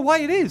don't know why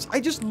it is. I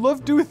just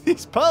love doing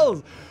these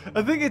battles.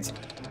 I think it's...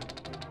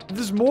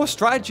 There's more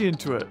strategy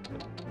into it.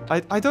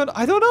 I don't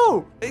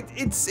know.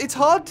 It's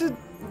hard to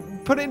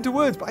put it into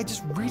words, but I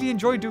just really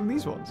enjoy doing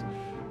these ones.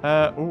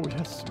 Oh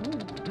yes.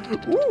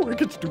 Ooh, I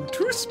get to do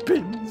 2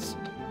 spins.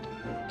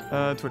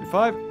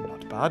 25.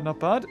 Not bad, not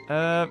bad.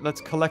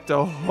 Let's collect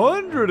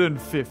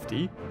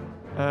 150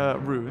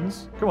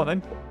 runes. Come on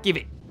then. Give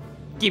it.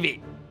 Give it.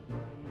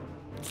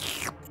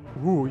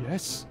 Ooh,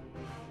 yes.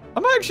 I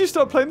might actually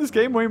start playing this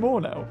game way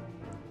more now.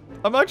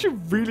 I'm actually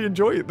really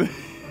enjoying this.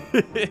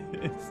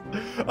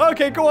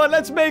 Okay, go on,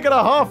 let's make it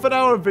a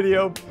half-an-hour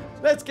video.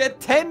 Let's get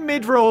 10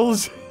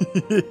 mid-rolls.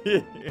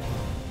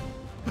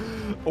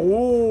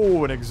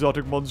 Oh, an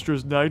exotic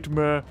monstrous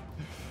nightmare.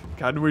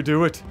 Can we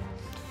do it?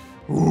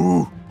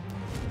 Ooh.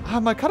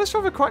 My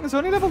catastrophic Kraken is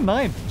only level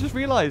 9. Just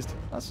realized.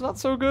 That's not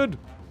so good.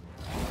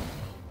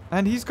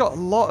 And he's got a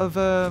lot of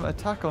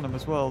attack on him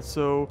as well.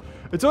 So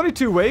it's only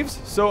 2 waves.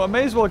 So I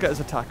may as well get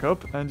his attack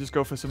up and just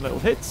go for some little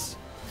hits.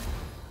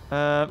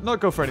 Not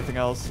go for anything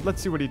else.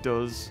 Let's see what he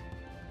does.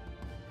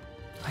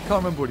 I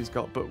can't remember what he's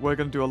got, but we're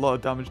going to do a lot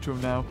of damage to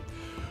him now.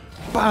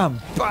 Bam!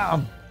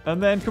 Bam!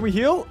 And then, can we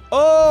heal?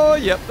 Oh,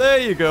 yep, there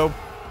you go.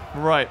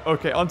 Right,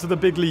 okay, onto the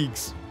big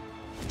leagues.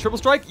 Triple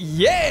strike?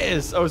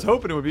 Yes! I was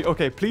hoping it would be.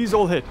 Okay, please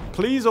all hit.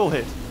 Please all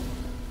hit.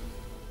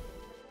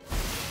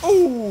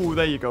 Oh,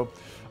 there you go.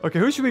 Okay,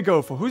 who should we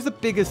go for? Who's the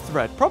biggest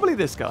threat? Probably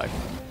this guy.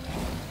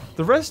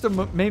 The rest are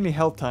mainly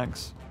health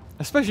tanks.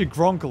 Especially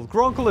Gronkle.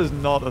 Gronkle is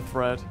not a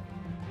threat.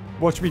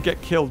 Watch me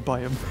get killed by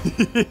him.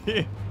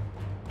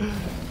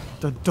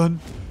 Dun dun.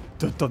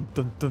 Dun dun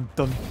dun dun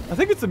dun. I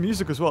think it's the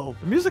music as well.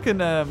 The music in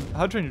How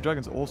to Train Your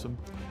Dragon is awesome.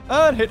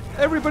 And hit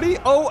everybody.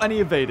 Oh, and he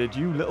evaded.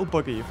 You little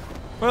buggy.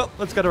 Well,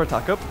 let's get our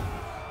attack up.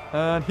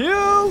 And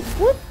heal.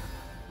 Whoop.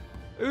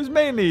 It was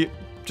mainly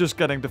just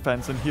getting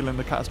defense and healing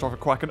the catastrophic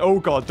Kraken. Oh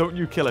god, don't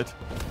you kill it.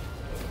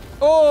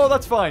 Oh,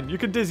 that's fine. You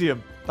can dizzy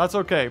him. That's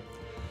okay.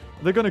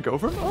 They're going to go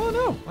for him? Oh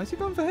no. Why is he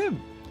going for him?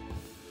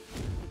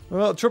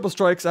 Well, triple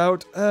strike's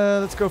out.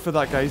 Let's go for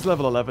that guy. He's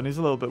level 11. He's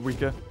a little bit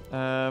weaker.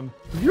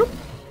 Yep.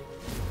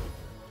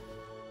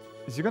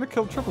 Is he going to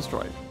kill triple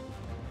strike?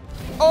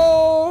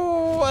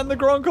 Oh, and the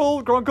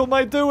Gronkle. Gronkle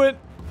might do it.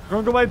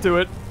 Gronkle might do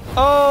it.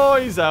 Oh,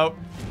 he's out.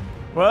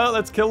 Well,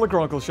 let's kill the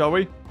Gronkle, shall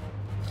we?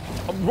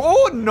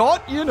 Oh,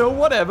 not. You know,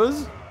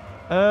 whatevers.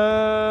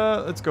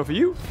 Let's go for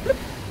you.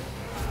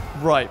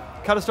 Right.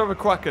 Catastrophic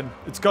Kraken.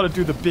 It's got to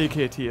do the big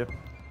hit here.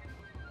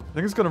 I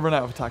think it's going to run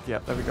out of attack.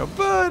 Yep, there we go.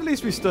 But at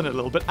least we stun it a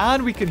little bit.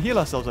 And we can heal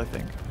ourselves, I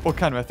think. Or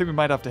can we? I think we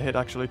might have to hit,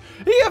 actually.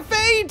 He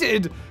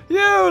evaded!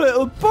 You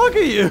little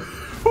bugger, you!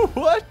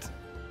 What?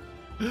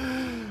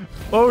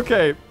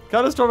 Okay.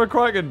 Catastrophic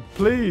Kraken,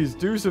 please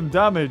do some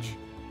damage.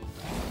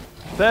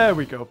 There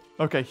we go.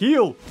 Okay,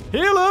 heal.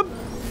 Heal him!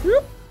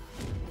 Whoop.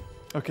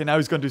 Okay, now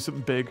he's going to do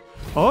something big.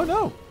 Oh,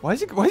 no. Why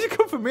is he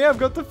come for me? I've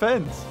got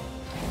defense.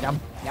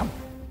 Yum, yum.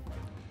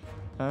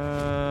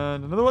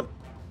 And another one.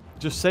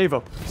 Just save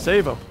up.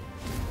 Save up.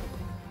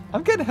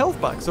 I'm getting health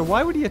back, so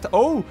why would he attack?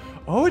 Oh,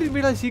 I didn't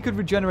realize he could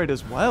regenerate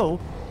as well.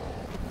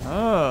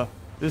 Ah,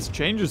 this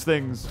changes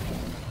things.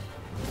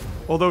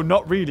 Although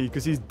not really,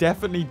 because he's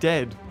definitely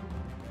dead.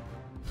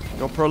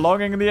 You're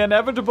prolonging the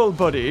inevitable,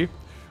 buddy.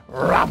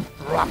 Ram,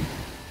 ram.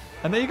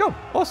 And there you go.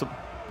 Awesome.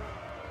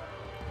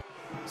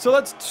 So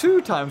that's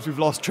 2 times we've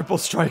lost triple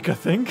strike, I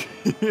think.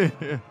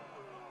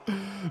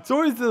 It's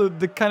always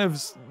the kind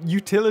of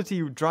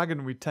utility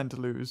dragon we tend to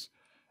lose.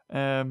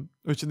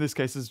 Which in this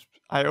case is,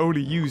 I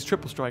only use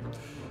triple strike.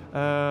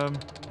 I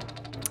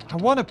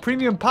want a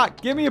premium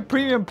pack. Give me a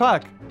premium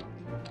pack.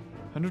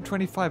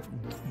 125.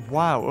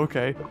 Wow,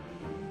 okay.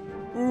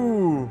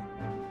 Ooh.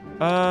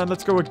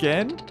 Let's go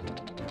again.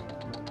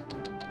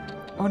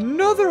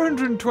 Another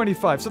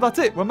 125. So that's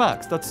it. We're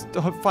maxed. That's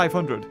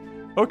 500.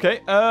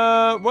 Okay.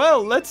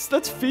 Well, let's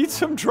feed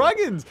some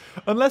dragons.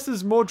 Unless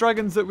there's more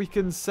dragons that we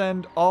can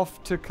send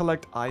off to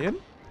collect iron.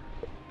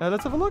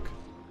 Let's have a look.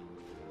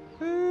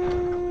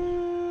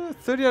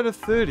 30 out of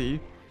 30.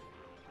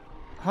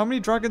 How many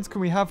dragons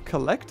can we have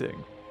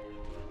collecting?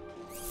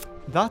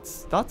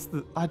 That's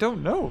the... I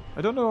don't know.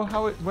 I don't know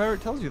where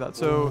it tells you that.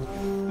 So,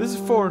 this is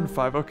 4 and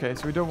 5. Okay,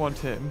 so we don't want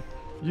him.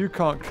 You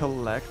can't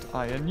collect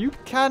iron. You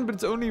can, but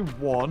it's only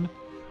 1. You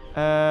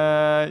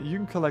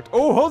can collect...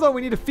 Oh, hold on.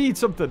 We need to feed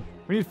something.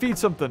 We need to feed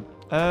something.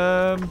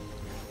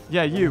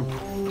 Yeah, you.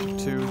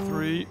 2,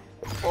 3.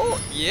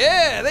 Oh,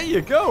 yeah. There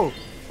you go.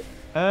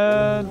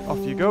 And off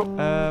you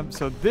go.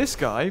 So this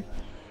guy,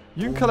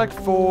 you can collect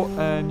 4,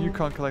 and you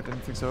can't collect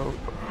anything. So,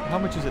 how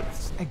much is it?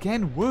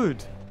 Again,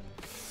 wood.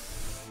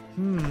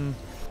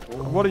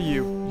 What are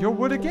you? You're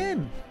wood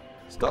again.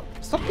 Stop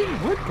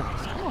being wood,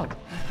 guys. Come on.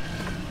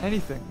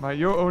 Anything. Right,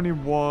 you're only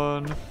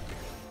 1.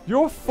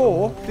 You're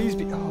 4. Please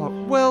be...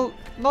 Oh, well,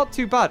 not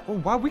too bad. Oh,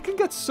 wow, we can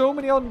get so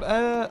many on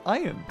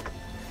iron.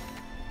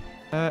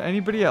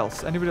 Anybody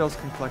else? Anybody else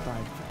can collect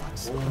iron?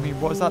 I mean,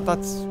 what is that?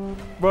 That's...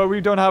 Well,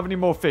 we don't have any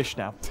more fish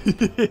now.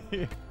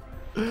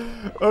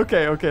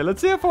 Okay.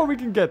 Let's see how far we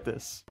can get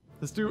this.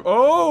 Let's do...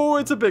 Oh,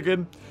 it's a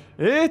biggin.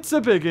 It's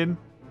a biggin.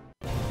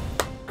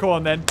 Come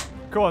on, then.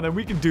 Come on, then.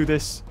 We can do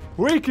this.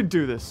 We can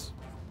do this.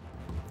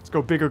 Let's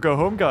go big or go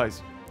home,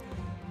 guys.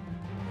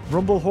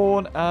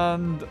 Rumblehorn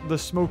and the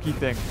smoky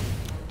thing.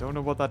 Don't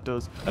know what that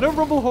does. I know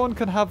Rumblehorn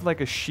can have,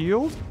 like, a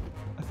shield,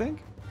 I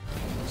think.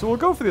 So we'll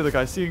go for the other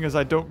guy, seeing as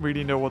I don't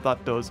really know what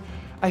that does.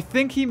 I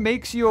think he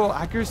makes your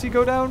accuracy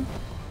go down.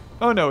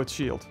 Oh, no, it's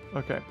shield.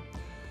 Okay.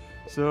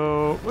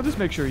 So we'll just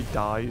make sure he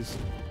dies.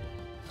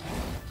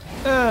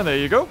 And there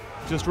you go.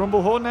 Just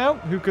Rumblehorn now,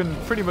 who can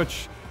pretty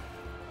much...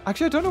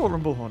 Actually, I don't know what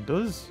Rumblehorn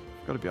does.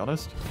 Gotta be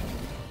honest.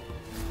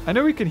 I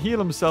know he can heal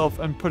himself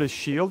and put a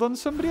shield on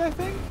somebody, I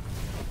think.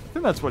 I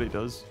think that's what he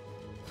does.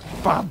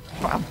 Bam!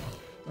 Bam!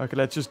 Okay,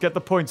 let's just get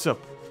the points up.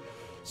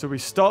 So we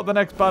start the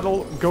next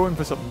battle going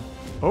for something.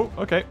 Oh,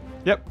 okay.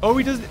 Yep. Oh,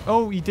 he does...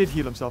 Oh, he did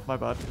heal himself. My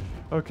bad.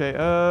 Okay,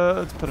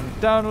 let's put him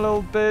down a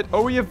little bit.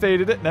 Oh, he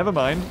evaded it. Never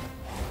mind.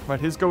 Right,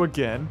 his go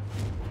again.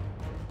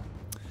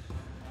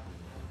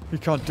 We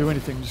can't do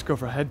anything. Just go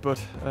for a headbutt.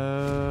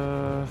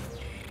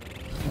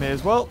 May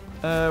as well.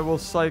 We'll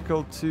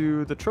cycle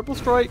to the triple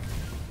strike.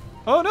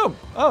 Oh, no.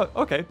 Oh,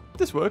 okay.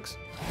 This works.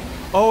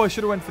 Oh, I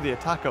should have went for the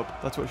attack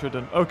up. That's what I should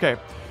have done. Okay.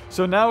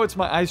 So now it's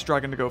my Ice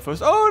Dragon to go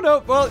first. Oh,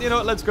 no. Well, you know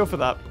what? Let's go for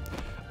that.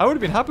 I would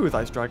have been happy with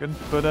Ice Dragon,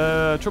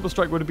 but triple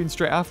strike would have been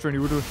straight after, and he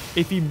would have...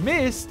 If he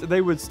missed,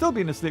 they would still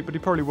be in a sleep, but he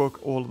probably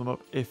woke all of them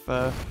up if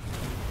that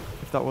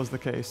was the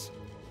case.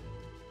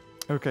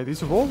 Okay,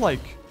 these are all,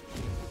 like,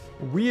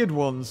 weird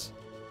ones.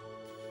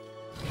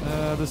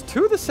 There's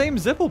 2 of the same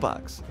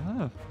Zipplebacks.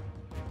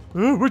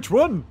 Which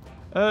one?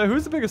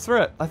 Who's the biggest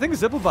threat? I think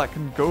Zippleback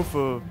can go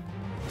for...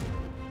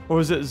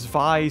 Or is it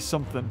Zvi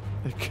something?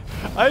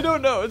 I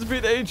don't know. It's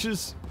been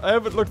ages. I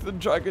haven't looked at the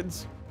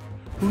dragons.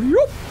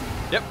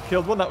 Yep,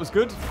 killed one. That was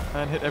good.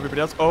 And hit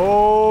everybody else.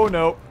 Oh,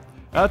 no.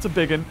 That's a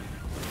big one.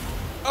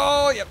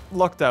 Oh, yep.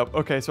 Locked out.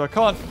 Okay, so I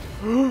can't...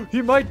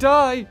 He might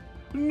die.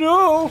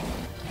 No.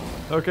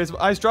 Okay, so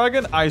Ice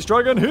Dragon. Ice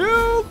Dragon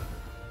heal.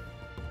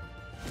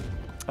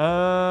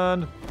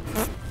 And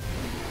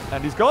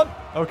he's gone.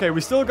 Okay,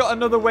 we still got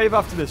another wave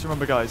after this,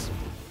 remember, guys.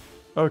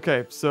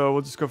 Okay, so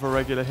we'll just go for a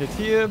regular hit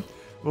here.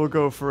 We'll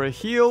go for a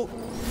heal.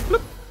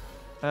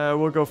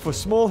 We'll go for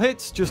small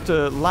hits just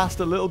to last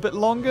a little bit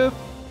longer.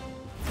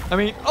 I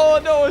mean, oh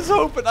no, I was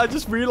hoping. I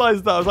just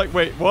realized that. I was like,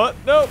 wait, what?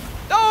 No,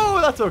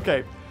 no, that's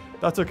okay.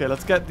 That's okay.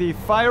 Let's get the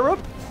fire up.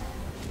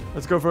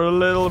 Let's go for a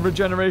little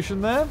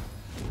regeneration there.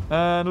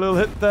 And a little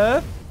hit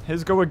there.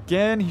 His go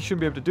again. He shouldn't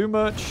be able to do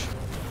much.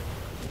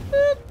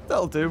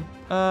 That'll do.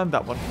 And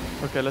that one.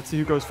 Okay, let's see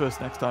who goes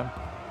first next time.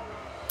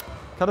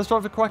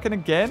 Catastrophic Quacking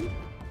again.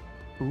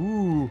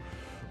 Ooh.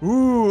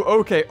 Ooh,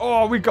 okay.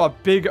 Oh, we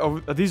got big...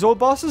 Oh, are these all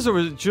bosses, or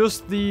is it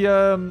just the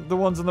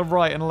ones on the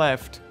right and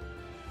left?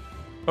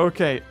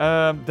 Okay,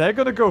 they're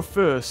gonna go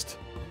first.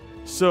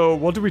 So,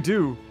 what do we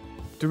do?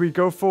 Do we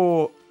go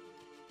for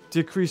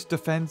decreased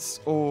defense,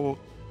 or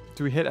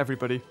do we hit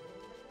everybody?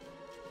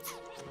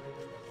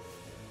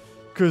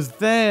 Because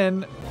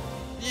then...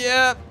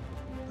 Yeah.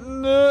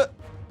 No.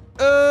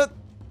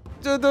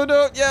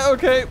 No. Yeah,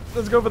 okay.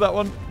 Let's go for that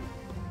one.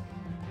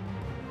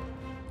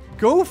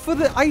 Go for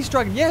the Ice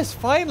Dragon. Yes,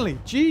 finally.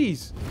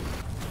 Jeez.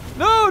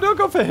 No, don't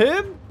go for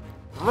him.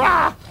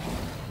 Rah!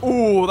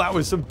 Ooh, that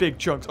was some big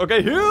chunks.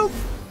 Okay, heal.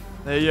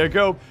 There you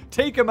go.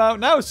 Take him out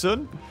now,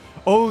 son.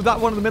 Oh, that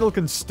one in the middle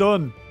can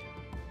stun.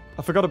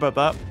 I forgot about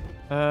that.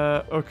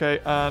 Okay,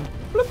 and...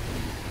 Bloop.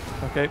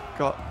 Okay,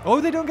 got... Oh,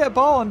 they don't get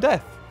bar on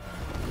death.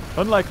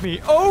 Unlike me.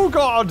 Oh,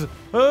 God.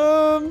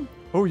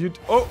 Oh, you...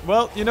 Oh,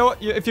 well, you know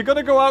what? If you're going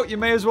to go out, you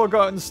may as well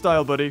go out in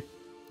style, buddy.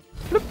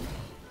 Bloop.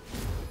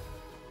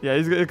 Yeah,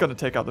 he's going to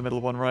take out the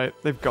middle one, right?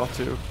 They've got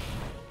to.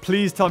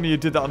 Please tell me you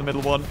did that on the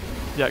middle one.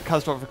 Yeah,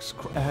 Catastrophic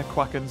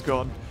Quacking's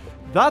gone.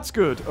 That's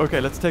good. Okay,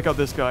 let's take out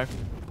this guy.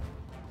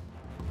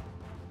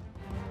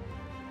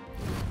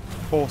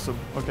 Awesome.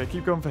 Okay,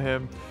 keep going for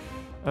him.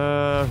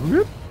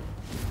 Whoop.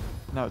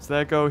 Now it's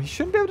their go. He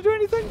shouldn't be able to do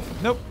anything.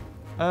 Nope.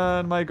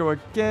 And my go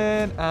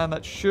again. And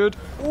that should...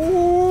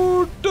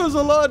 Ooh, does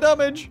a lot of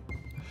damage.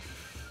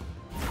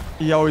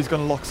 Yeah, oh, he's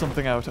going to lock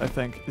something out, I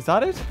think. Is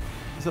that it?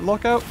 Is it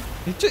lockout?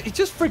 He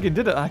just friggin'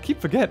 did it. I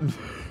keep forgetting.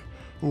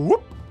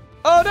 Whoop.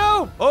 Oh,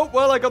 no. Oh,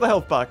 well, I got the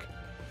health back.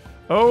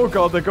 Oh,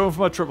 God. They're going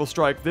for my triple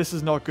strike. This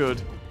is not good.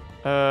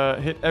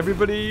 Hit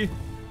everybody.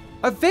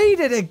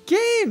 Evaded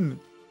again.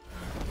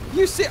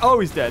 You see? Oh,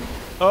 he's dead.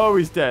 Oh,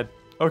 he's dead.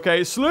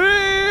 Okay,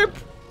 sleep.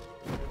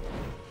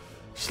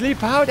 Sleep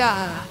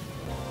powder.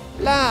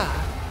 La.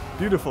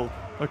 Beautiful.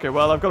 Okay,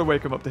 well, I've got to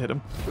wake him up to hit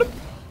him. Bloop.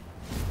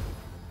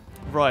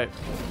 Right.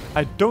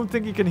 I don't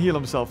think he can heal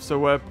himself, so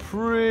we're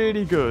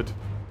pretty good.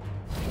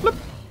 Bloop.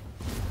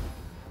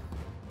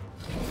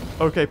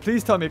 Okay,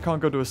 please tell me it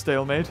can't go to a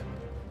stalemate.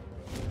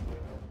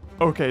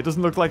 Okay, it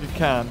doesn't look like it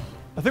can.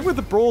 I think with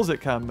the brawls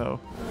it can,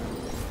 though.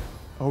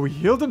 Oh, he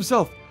healed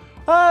himself.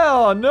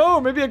 Oh, no,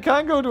 maybe it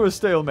can go to a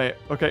stalemate.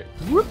 Okay.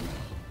 Whoop.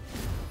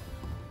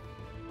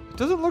 It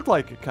doesn't look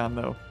like it can,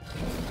 though.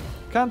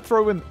 Can't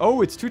throw in...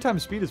 Oh, it's 2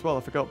 times speed as well.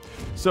 I forgot.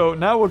 So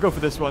now we'll go for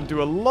this one.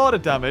 Do a lot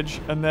of damage.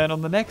 And then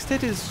on the next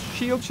hit, his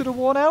shield should have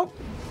worn out.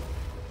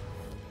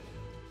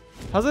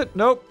 Has it?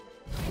 Nope.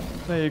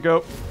 There you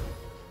go.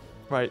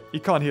 Right. He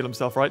can't heal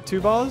himself, right?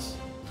 2 bars?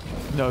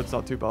 No, it's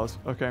not 2 bars.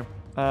 Okay.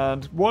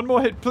 And one more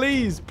hit,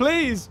 please.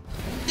 Please.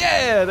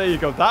 Yeah, there you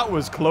go. That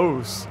was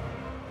close.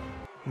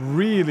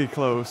 Really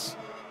close.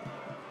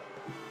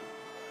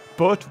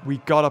 But we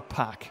got a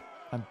pack.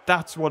 And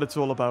that's what it's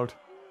all about.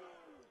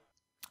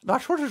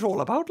 That's what it's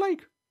all about,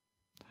 like.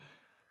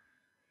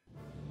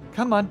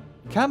 Come on.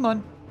 Come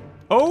on.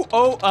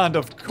 Oh, and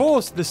of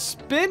course, the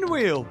spin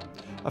wheel.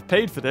 I've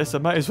paid for this. I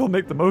might as well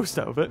make the most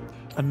out of it.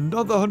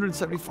 Another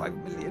 175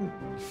 million.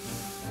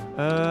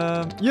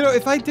 You know,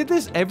 if I did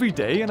this every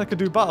day and I could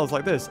do battles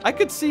like this, I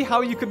could see how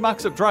you could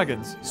max up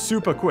dragons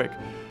super quick.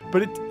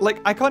 But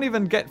I can't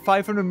even get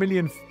 500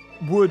 million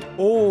wood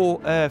or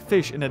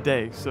fish in a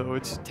day. So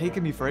it's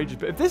taking me for ages.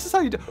 But if this is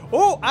how you do...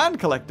 Oh, and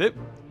collect it.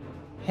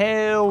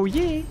 Hell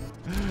yeah.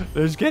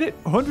 Let's get it.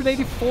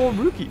 184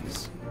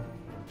 rookies.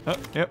 Oh,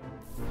 yep.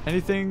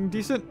 Anything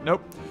decent?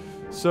 Nope.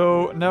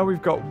 So now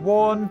we've got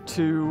 1,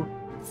 2,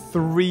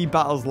 3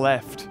 battles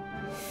left.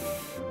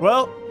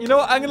 Well, you know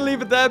what? I'm going to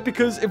leave it there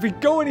because if we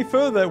go any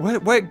further,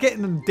 we're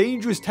getting in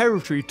dangerous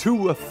territory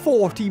to a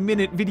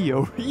 40-minute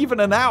video. Even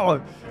an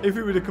hour if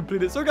we were to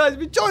complete it. So guys, if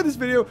you enjoyed this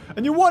video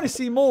and you want to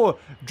see more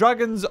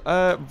Dragons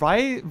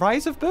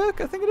Rise of Berk,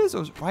 I think it is.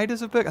 Or is it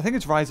Riders of Berk? I think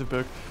it's Rise of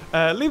Berk.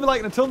 Leave a like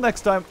and until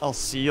next time, I'll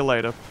see you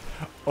later.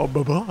 Oh,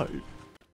 bye-bye.